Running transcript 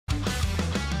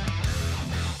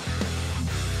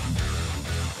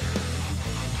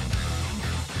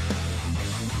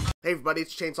Hey everybody,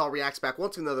 it's Chainsaw Reacts back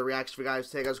once again, another reaction for you guys.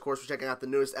 Today, guys, of course, we're checking out the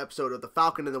newest episode of The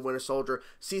Falcon and the Winter Soldier,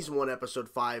 Season 1, Episode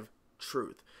 5,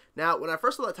 Truth. Now, when I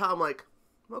first saw that title, I'm like,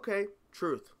 okay,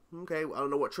 truth. Okay, I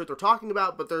don't know what truth we're talking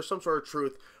about, but there's some sort of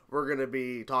truth we're going to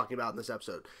be talking about in this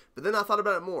episode. But then I thought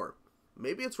about it more.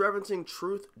 Maybe it's referencing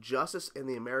truth, justice, and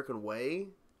the American way.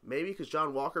 Maybe because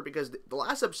John Walker, because the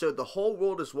last episode, The Whole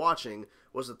World is Watching,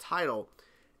 was the title.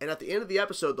 And at the end of the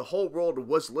episode, the whole world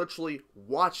was literally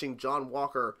watching John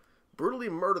Walker brutally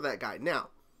murder that guy. Now,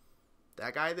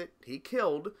 that guy that he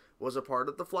killed was a part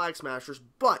of the Flag Smashers,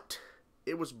 but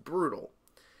it was brutal.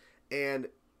 And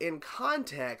in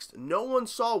context, no one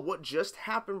saw what just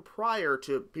happened prior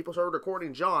to people started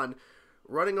recording John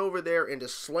running over there and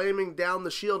just slamming down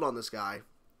the shield on this guy.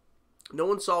 No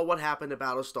one saw what happened to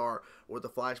Battlestar or what the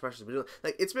Flag Smashers have been doing.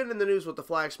 Like, it's been in the news what the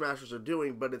Flag Smashers are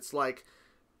doing, but it's like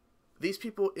these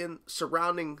people in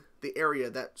surrounding the area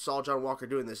that saw John Walker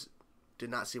doing this did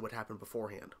not see what happened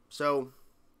beforehand. So,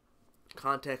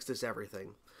 context is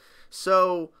everything.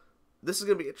 So, this is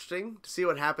going to be interesting to see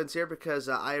what happens here because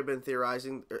I have been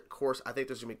theorizing. Of course, I think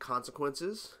there's going to be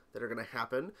consequences that are going to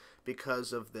happen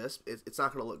because of this. It's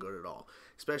not going to look good at all,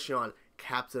 especially on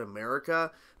Captain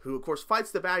America, who, of course, fights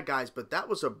the bad guys, but that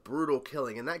was a brutal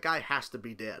killing, and that guy has to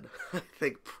be dead, I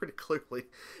think, pretty clearly,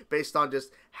 based on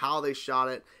just how they shot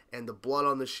it and the blood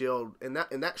on the shield. And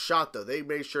that shot, though, they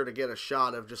made sure to get a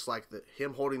shot of just, like,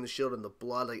 him holding the shield and the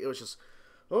blood. Like, it was just,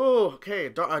 oh, okay,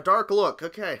 a dark look.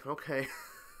 Okay.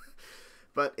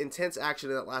 But intense action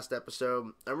in that last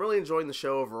episode. I'm really enjoying the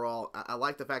show overall. I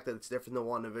like the fact that it's different than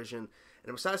WandaVision. And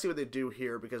I'm excited to see what they do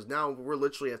here because now we're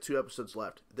literally at 2 episodes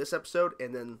left. This episode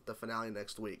and then the finale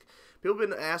next week. People have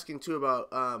been asking too about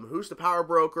who's the power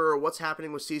broker, what's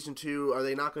happening with Season 2, are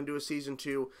they not going to do a Season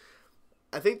 2?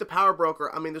 I think the power broker,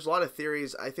 I mean, there's a lot of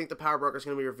theories. I think the power broker is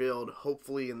going to be revealed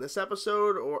hopefully in this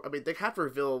episode. Or, I mean, they have to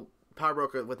reveal power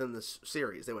broker within this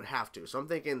series. They would have to. So I'm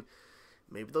thinking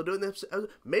maybe they'll do it in the episode.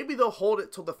 Maybe they'll hold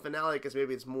it till the finale because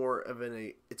maybe it's more of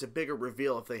it's a bigger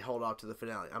reveal if they hold off to the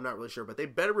finale. I'm not really sure, but they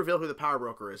better reveal who the power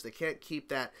broker is. They can't keep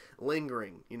that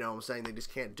lingering. You know what I'm saying? They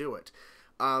just can't do it.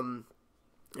 And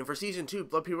for Season 2,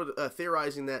 a lot of people are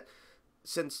theorizing that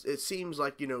since it seems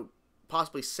like, you know,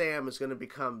 possibly Sam is going to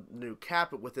become the new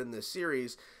Cap within this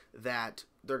series, that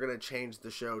they're going to change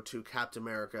the show to Captain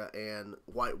America and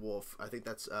White Wolf. I think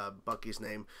that's Bucky's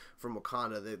name from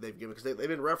Wakanda. They've given because they've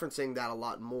been referencing that a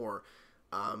lot more.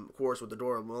 Of course, with the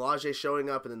Dora Milaje showing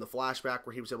up, and then the flashback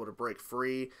where he was able to break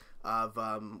free of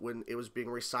when it was being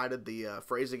recited the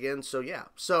phrase again. So yeah,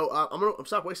 I'm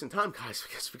stop wasting time, guys,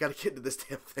 because we got to get into this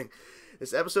damn thing. This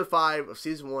is episode 5 of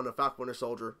Season 1 of Falcon Winter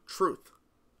Soldier. Truth.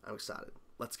 I'm excited.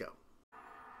 Let's go.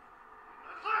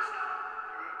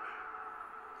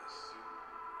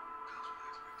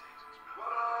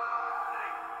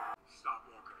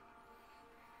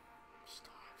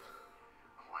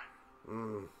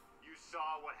 You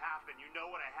saw what happened. You know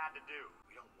what I had to do.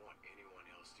 We don't want anyone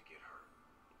else to get hurt.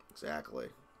 Exactly.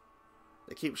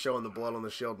 They keep showing the blood on the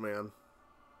shield, man.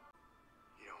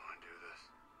 You don't want to do this?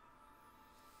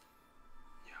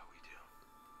 Yeah, we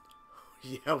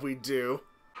do. Yeah, we do.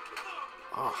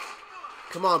 Oh,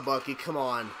 come on, Bucky. Come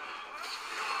on.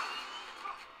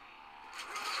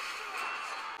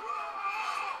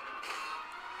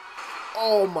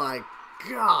 Oh my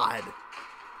God.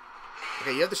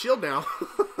 Okay, you have the shield now.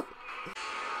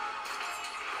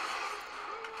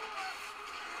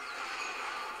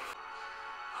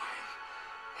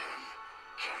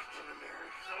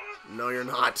 No, you're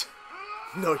not.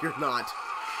 No, you're not.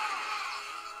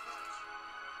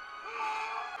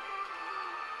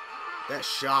 That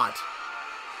shot.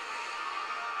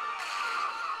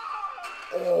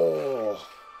 Oh.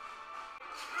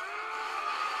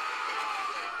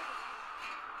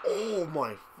 Oh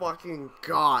my fucking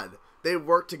God. They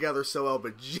worked together so well,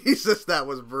 but Jesus, that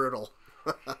was brutal.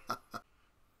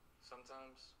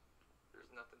 Sometimes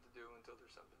there's nothing to do until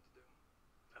there's something to do.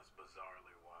 That's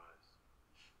bizarrely wise.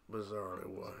 Bizarrely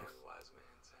wise. Wise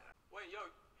man said. Wait, yo,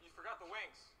 you forgot the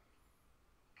wings.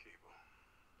 Keep them.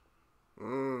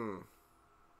 Mmm.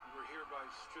 You were hereby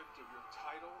stripped of your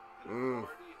title and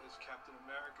authority as Captain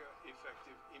America,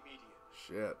 effective immediate.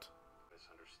 Shit.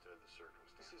 Misunderstood the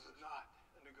circumstances. This is not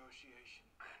a negotiation.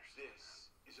 I understand.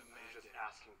 This is a I'm mandate. just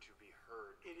asking to be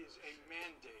heard. It is a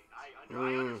mandate. I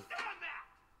understand that!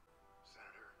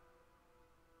 Senator,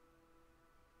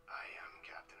 I am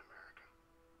Captain America.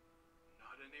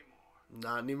 Not anymore.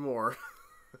 Not anymore.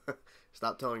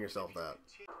 Stop telling yourself that.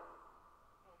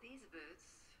 Well, these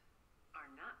boots are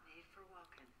not made for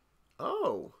walking.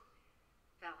 Oh.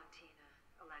 Valentina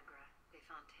Allegra de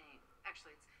Fontaine.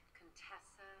 Actually, it's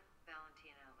Contessa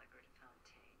Valentina Allegra de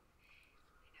Fontaine.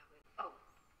 You know, Oh,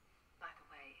 by the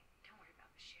way, don't worry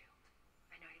about the shield.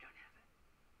 I know you don't have it.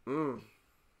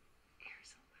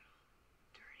 Here's a little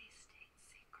dirty state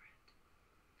secret.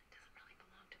 It doesn't really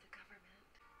belong to the government.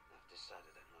 I've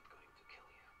decided I'm not going to kill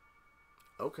you.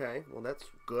 Okay, well that's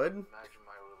good. Imagine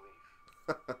my relief.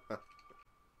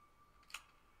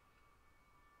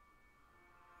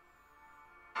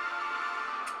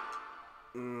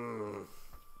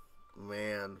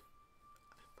 Man.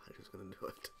 I thought he was gonna do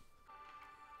it.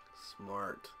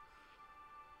 Smart.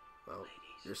 Well,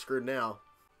 you're screwed now.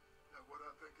 That's what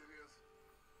I think it is.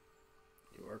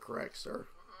 You are correct, sir.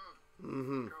 If you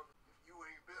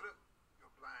ain't bitter,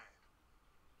 you're blind.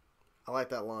 I like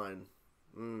that line.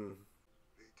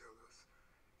 They tell us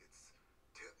it's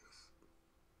tetanus.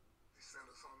 They sent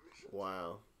us on missions.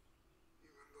 Wow.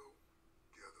 Even though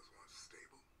the others weren't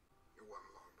stable, it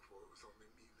wasn't long before it was only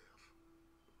me left.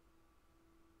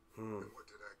 And what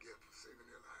did I get for saving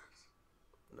their lives?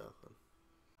 Nothing.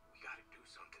 We gotta do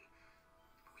something.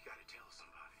 We gotta tell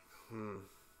somebody.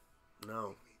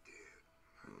 No. Me dead.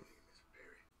 My name is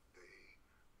Barry. They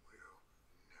will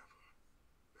never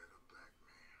let a black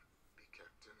man be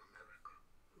Captain America.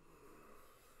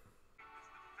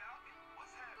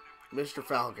 Mr.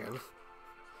 Falcon.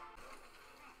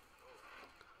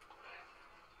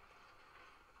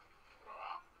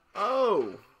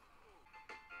 Oh!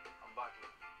 I'm Bucky.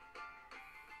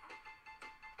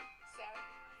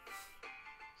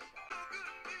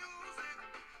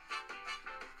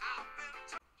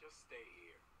 Just stay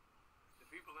here. The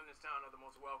people in this town are the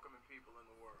most welcoming people in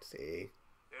the world. See?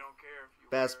 They don't care if you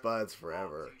Best wear buds a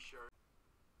forever. long t-shirt.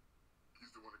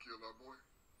 He's the one that killed our boy?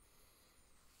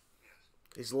 Yes.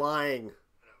 He's lying.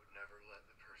 And I would never let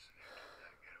the person who did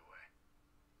that get away.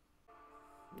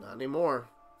 Not anymore.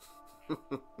 I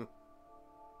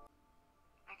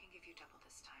can give you double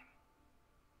this time.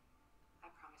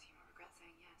 I promise you won't regret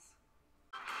saying yes.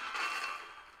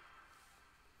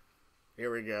 Here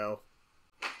we go.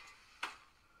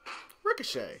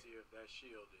 Ricochet. See if that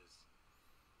shield is.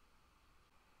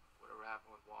 Whatever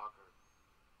happened with Walker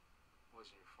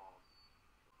wasn't your fault.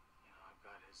 You know, I've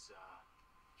got his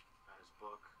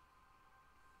book,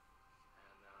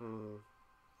 and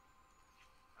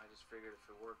I just figured if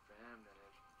it worked for him, then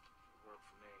it worked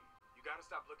for me. You gotta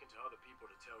stop looking to other people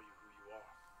to tell you who you are.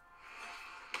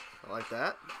 I like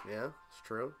that. Yeah, it's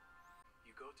true.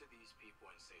 You go to these people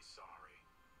and say sorry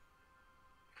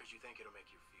because you think it'll make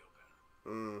you feel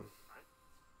better, right?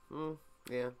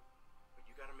 Yeah. But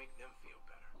you gotta make them feel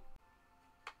better.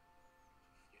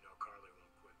 You know, Carly won't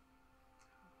quit.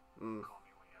 Call me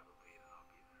when you have a lead, and I'll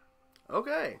be there.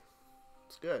 Okay.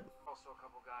 It's good. Also, a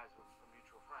couple guys with a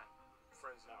mutual friend.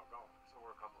 Friends now gone, so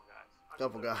we're a couple guys.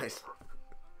 Couple guys.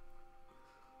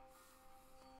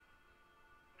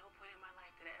 No point in my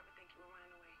life did I ever think you were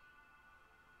running away.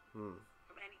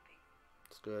 From anything.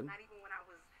 It's good. Not even when I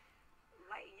was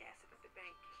lighting your ass up at the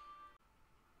bank.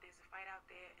 There's a fight out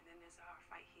there, and then there's our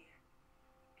fight here.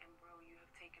 And bro, you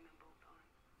have taken them both on.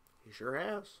 He sure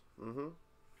has.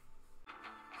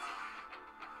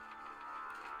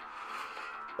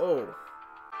 Oh.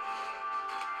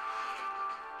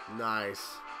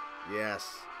 Nice.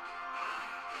 Yes.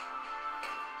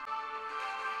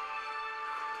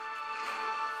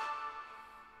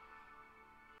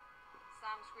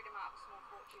 Sam screwed him out of a small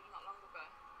fortune not long ago.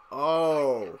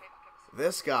 Oh.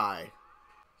 This guy.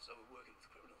 So we're working with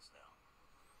criminals now.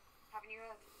 Haven't you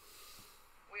heard?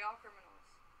 We are criminals.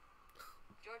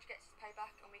 George gets his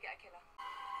payback and we get a killer.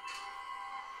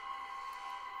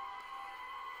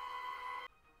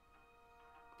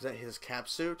 Is that his cap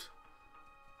suit?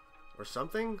 Or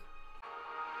something?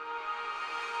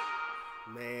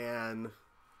 Man.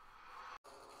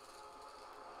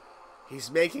 He's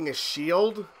making a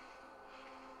shield?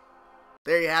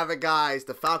 There you have it, guys.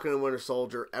 The Falcon and Winter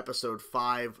Soldier, Episode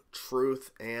 5,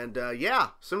 Truth. And,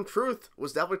 yeah, some truth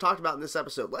was definitely talked about in this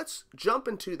episode. Let's jump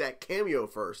into that cameo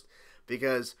first,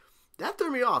 because that threw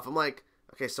me off. I'm like,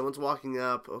 okay, someone's walking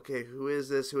up. Okay, who is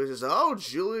this? Who is this? Oh,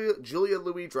 Julia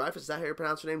Louis-Dreyfus. Is that how you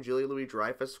pronounce her name? Julia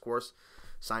Louis-Dreyfus, of course,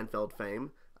 Seinfeld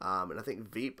fame. And I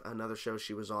think Veep, another show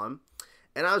she was on.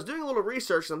 And I was doing a little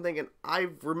research, and I'm thinking, I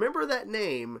remember that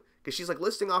name, because she's, like,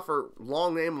 listing off her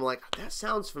long name. I'm like, that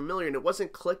sounds familiar, and it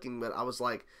wasn't clicking, but I was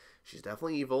like, she's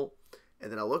definitely evil.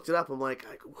 And then I looked it up. I'm like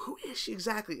who is she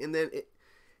exactly? And then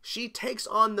she takes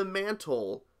on the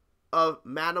mantle of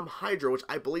Madam Hydra, which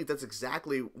I believe that's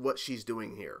exactly what she's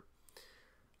doing here.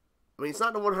 I mean, it's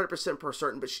not 100% per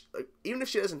certain, but even if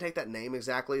she doesn't take that name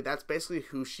exactly, that's basically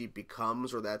who she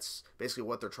becomes, or that's basically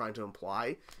what they're trying to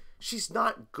imply. She's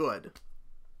not good.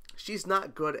 She's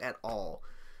not good at all.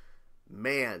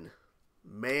 Man,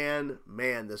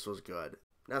 this was good.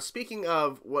 Now, speaking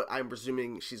of what I'm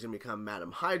presuming she's going to become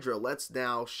Madam Hydra, let's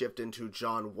now shift into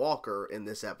John Walker in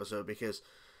this episode, because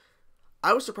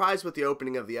I was surprised with the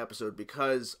opening of the episode,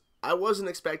 because I wasn't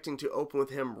expecting to open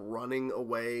with him running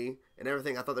away and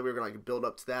everything. I thought that we were going to like build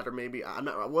up to that, or maybe I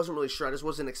wasn't really sure. I just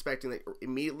wasn't expecting that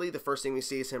immediately. The first thing we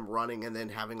see is him running and then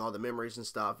having all the memories and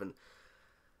stuff, and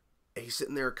he's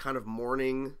sitting there kind of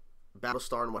mourning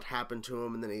Battlestar and what happened to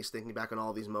him, and then he's thinking back on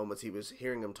all these moments he was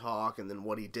hearing him talk, and then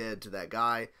what he did to that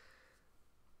guy.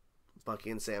 Bucky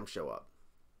and Sam show up,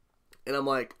 and I'm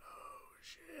like, oh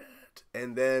shit.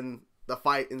 And then the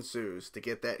fight ensues to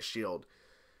get that shield.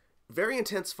 Very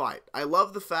intense fight. I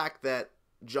love the fact that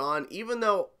John, even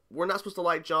though we're not supposed to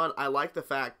like John, I like the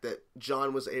fact that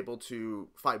John was able to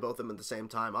fight both of them at the same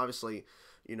time. Obviously,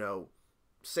 you know,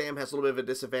 Sam has a little bit of a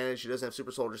disadvantage. She doesn't have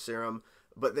super soldier serum,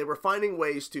 but they were finding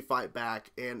ways to fight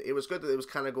back, and it was good that it was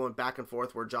kind of going back and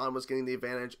forth where John was getting the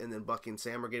advantage and then Bucky and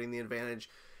Sam were getting the advantage.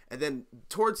 And then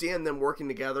towards the end, them working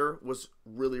together was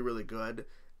really, really good.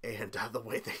 And the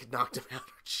way they knocked him out,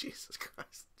 Jesus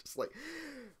Christ, just like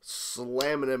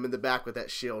slamming him in the back with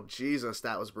that shield. Jesus,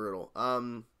 that was brutal.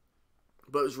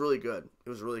 But it was really good. It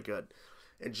was really good.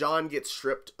 And John gets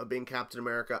stripped of being Captain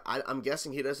America. I'm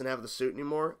guessing he doesn't have the suit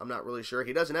anymore. I'm not really sure.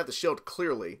 He doesn't have the shield,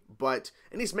 clearly. And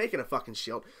he's making a fucking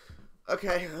shield.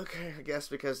 Okay, I guess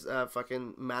because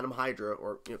fucking Madam Hydra,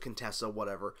 or, you know, Contessa,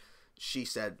 whatever, she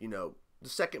said, you know, the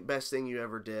second best thing you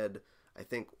ever did, I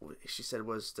think she said,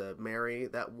 was to marry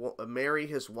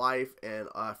his wife, and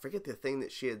I forget the thing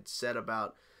that she had said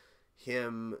about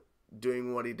him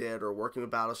doing what he did, or working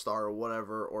with Battlestar, or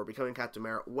whatever, or becoming Captain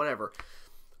America, whatever.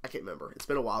 I can't remember. It's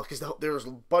been a while, because there was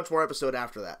a bunch more episode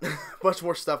after that. A bunch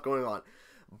more stuff going on.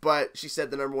 But she said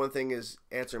the number one thing is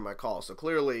answering my call. So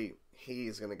clearly,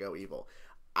 he's going to go evil.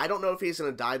 I don't know if he's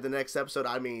going to die the next episode.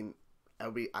 I mean,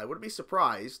 I would be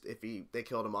surprised if they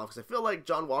killed him off, because I feel like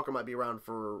John Walker might be around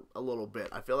for a little bit.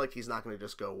 I feel like he's not going to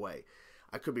just go away.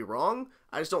 I could be wrong.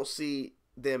 I just don't see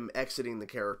them exiting the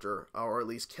character, or at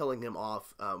least killing him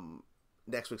off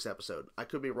next week's episode. I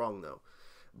could be wrong, though.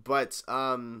 But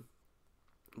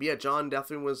yeah, John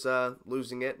definitely was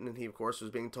losing it, and he, of course, was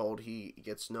being told he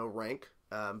gets no rank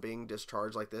being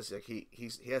discharged like this. Like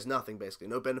he has nothing, basically.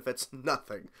 No benefits,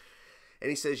 nothing.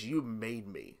 And he says, "You made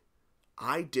me.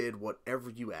 I did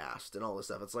whatever you asked," and all this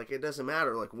stuff. It's like, it doesn't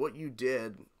matter. Like, what you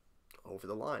did, over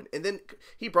the line. And then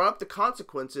he brought up the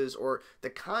consequences, or the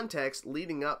context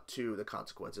leading up to the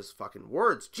consequences. Fucking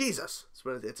words. Jesus.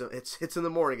 It's in the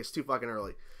morning. It's too fucking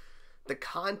early. The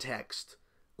context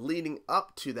leading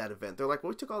up to that event. They're like, well,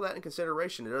 we took all that in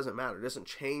consideration. It doesn't matter. It doesn't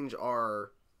change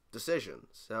our decision.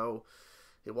 So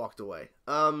he walked away.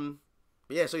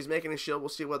 Yeah, so he's making his shield. We'll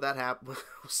see what that happens.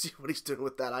 We'll see what he's doing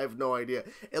with that. I have no idea.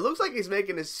 It looks like he's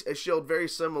making his shield very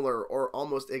similar, or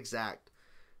almost exact,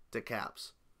 to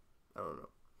Cap's. I don't know.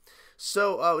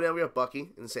 So now we have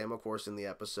Bucky and Sam, of course, in the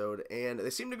episode, and they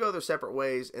seem to go their separate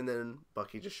ways, and then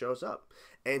Bucky just shows up.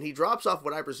 And he drops off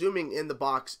what I'm presuming in the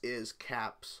box is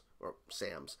Cap's, or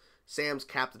Sam's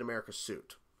Captain America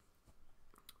suit,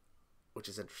 which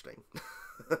is interesting.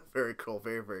 Very cool.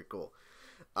 Very, very cool.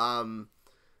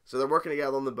 So they're working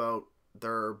together on the boat.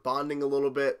 They're bonding a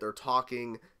little bit. They're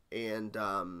talking. And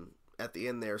at the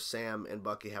end there, Sam and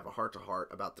Bucky have a heart-to-heart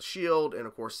about the shield. And,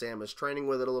 of course, Sam is training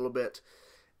with it a little bit.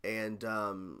 And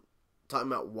talking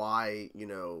about why,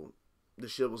 the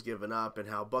shield was given up, and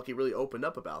how Bucky really opened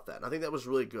up about that. And I think that was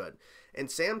really good. And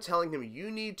Sam telling him,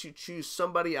 you need to choose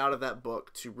somebody out of that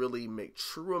book to really make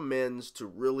true amends, to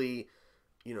really,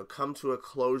 come to a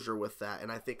closure with that.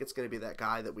 And I think it's going to be that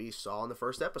guy that we saw in the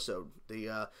first episode.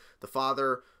 The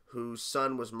father whose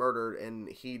son was murdered, and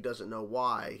he doesn't know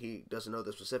why. He doesn't know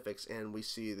the specifics. And we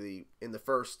see in the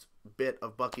first bit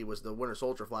of Bucky was the Winter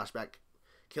Soldier flashback,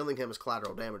 killing him as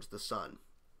collateral damage to the son.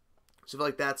 So I feel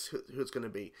like that's who it's going to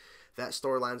be. That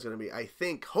storyline's going to be, I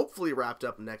think, hopefully wrapped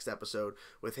up in the next episode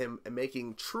with him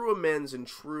making true amends and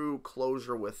true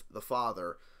closure with the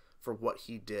father for what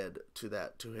he did to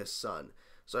his son.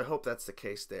 So I hope that's the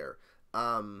case there.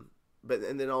 And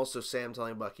then also Sam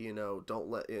telling Bucky, don't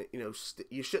let,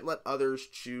 you shouldn't let others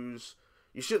choose.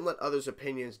 You shouldn't let others'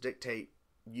 opinions dictate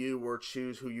you or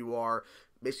choose who you are.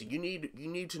 Basically, you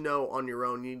need to know on your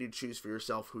own. You need to choose for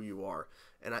yourself who you are.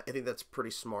 And I think that's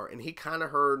pretty smart. And he kind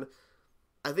of heard,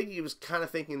 I think he was kind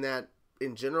of thinking that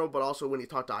in general, but also when he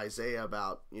talked to Isaiah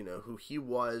about, who he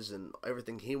was and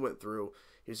everything he went through,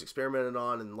 he was experimented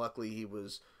on, and luckily he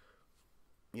was,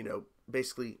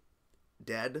 basically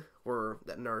dead, where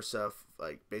that nurse,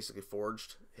 basically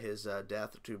forged his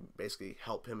death to basically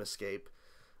help him escape.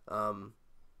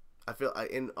 I feel,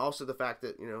 and also the fact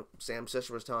that, Sam's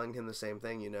sister was telling him the same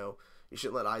thing, you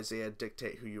shouldn't let Isaiah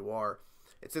dictate who you are.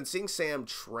 It's in seeing Sam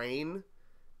train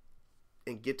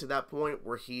and get to that point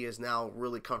where he is now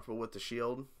really comfortable with the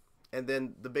shield. And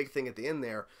then the big thing at the end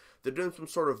there, they're doing some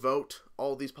sort of vote.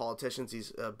 All these politicians,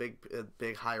 these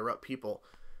big higher up people,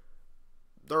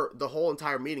 the whole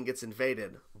entire meeting gets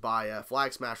invaded by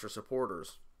Flag Smasher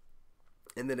supporters.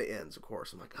 And then it ends, of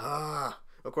course. I'm like,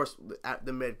 Of course, at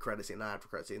the mid-credit scene, not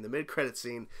after-credit scene. The mid-credit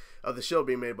scene of the shield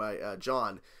being made by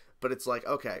John. But it's like,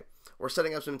 okay, we're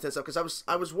setting up some intense stuff. Because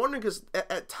I was wondering, because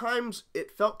at times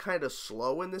it felt kind of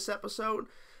slow in this episode.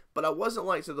 But I wasn't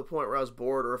like to the point where I was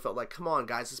bored or it felt like, come on,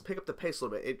 guys, let's pick up the pace a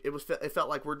little bit. It felt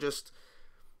like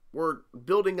we're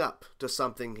building up to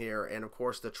something here. And, of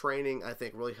course, the training, I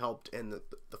think, really helped. And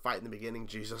the fight in the beginning,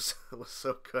 Jesus, it was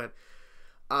so good.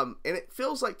 And it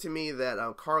feels like to me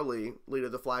that Carly, leader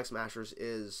of the Flag Smashers,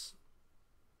 is,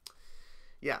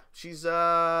 yeah, she's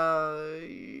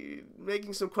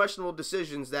making some questionable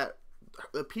decisions that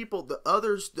the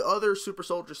other Super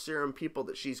Soldier Serum people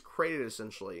that she's created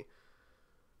essentially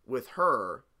with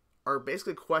her are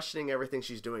basically questioning everything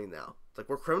she's doing now. It's like,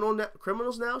 we're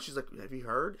criminals now? She's like, have you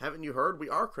heard? Haven't you heard? We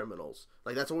are criminals.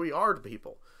 Like, that's what we are to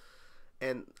people.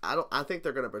 And I think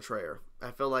they're gonna betray her. I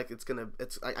feel like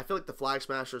I feel like the Flag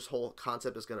Smashers' whole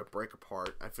concept is gonna break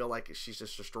apart. I feel like she's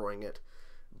just destroying it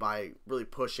by really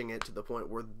pushing it to the point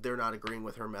where they're not agreeing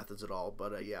with her methods at all.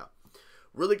 But yeah,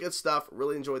 really good stuff.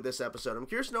 Really enjoyed this episode. I'm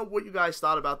curious to know what you guys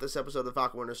thought about this episode of the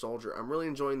Falcon Winter Soldier. I'm really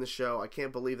enjoying the show. I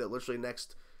can't believe that literally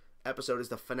next episode is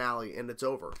the finale and it's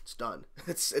over. It's done.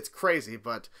 It's crazy,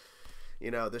 but you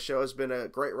know, the show has been a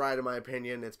great ride in my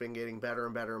opinion. It's been getting better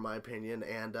and better in my opinion,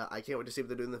 and I can't wait to see what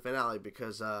they do in the finale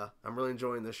because I'm really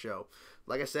enjoying this show.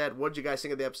 Like I said, what did you guys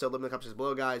think of the episode? Leave in the comments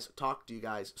below, guys. Talk to you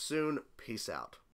guys soon. Peace out.